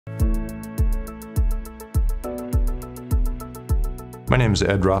My name is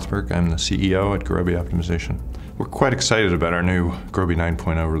Ed Rothberg. I'm the CEO at Gurobi Optimization. We're quite excited about our new Gurobi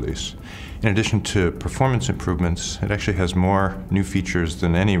 9.0 release. In addition to performance improvements, it actually has more new features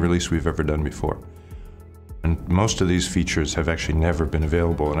than any release we've ever done before. And most of these features have actually never been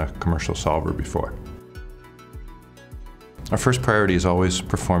available in a commercial solver before. Our first priority is always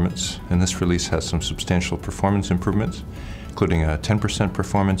performance, and this release has some substantial performance improvements, including a 10%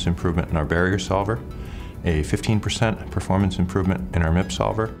 performance improvement in our barrier solver, a 15% performance improvement in our MIP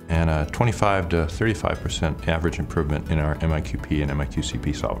solver, and a 25 to 35% average improvement in our MIQP and MIQCP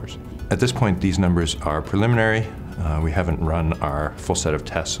solvers. At this point, these numbers are preliminary. We haven't run our full set of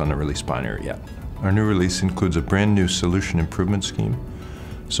tests on the release binary yet. Our new release includes a brand new solution improvement scheme.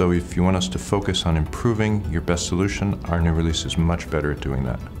 So if you want us to focus on improving your best solution, our new release is much better at doing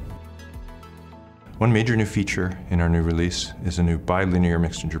that. One major new feature in our new release is a new bilinear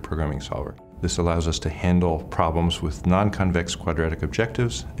mixed integer programming solver. This allows us to handle problems with non-convex quadratic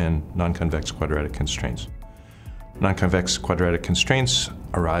objectives and non-convex quadratic constraints. Non-convex quadratic constraints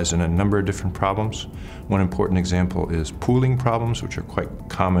arise in a number of different problems. One important example is pooling problems, which are quite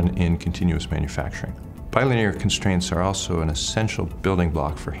common in continuous manufacturing. Bilinear constraints are also an essential building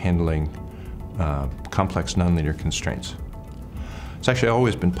block for handling complex nonlinear constraints. It's actually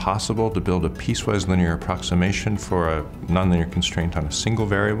always been possible to build a piecewise linear approximation for a nonlinear constraint on a single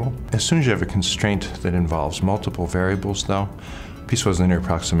variable. As soon as you have a constraint that involves multiple variables, though, piecewise linear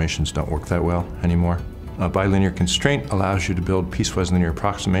approximations don't work that well anymore. A bilinear constraint allows you to build piecewise linear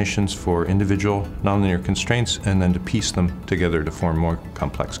approximations for individual nonlinear constraints and then to piece them together to form more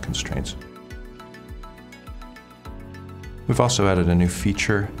complex constraints. We've also added a new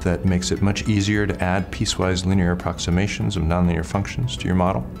feature that makes it much easier to add piecewise linear approximations of nonlinear functions to your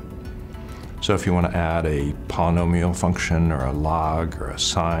model. So if you want to add a polynomial function or a log or a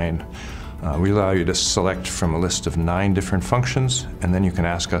sine, we allow you to select from a list of 9 different functions, and then you can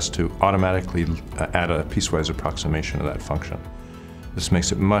ask us to automatically add a piecewise approximation of that function. This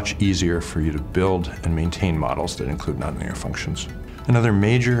makes it much easier for you to build and maintain models that include nonlinear functions. Another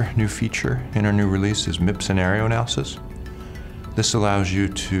major new feature in our new release is MIP scenario analysis. This allows you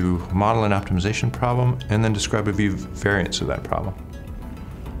to model an optimization problem and then describe a variance of that problem.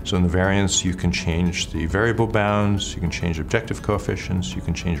 So in the variance, you can change the variable bounds, you can change objective coefficients, you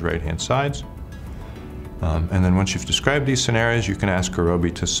can change right-hand sides. And then once you've described these scenarios, you can ask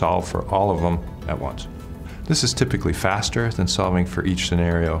Gurobi to solve for all of them at once. This is typically faster than solving for each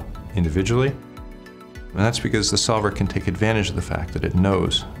scenario individually. And that's because the solver can take advantage of the fact that it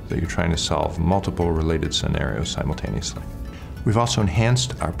knows that you're trying to solve multiple related scenarios simultaneously. We've also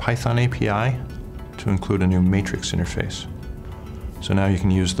enhanced our Python API to include a new matrix interface. So now you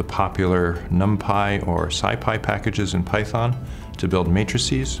can use the popular NumPy or SciPy packages in Python to build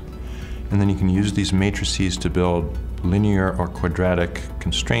matrices, and then you can use these matrices to build linear or quadratic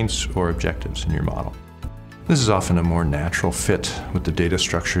constraints or objectives in your model. This is often a more natural fit with the data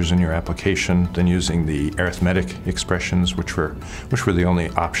structures in your application than using the arithmetic expressions, which were the only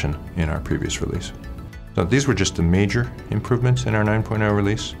option in our previous release. So these were just the major improvements in our 9.0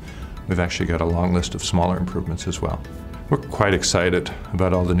 release. We've actually got a long list of smaller improvements as well. We're quite excited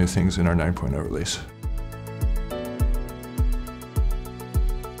about all the new things in our 9.0 release.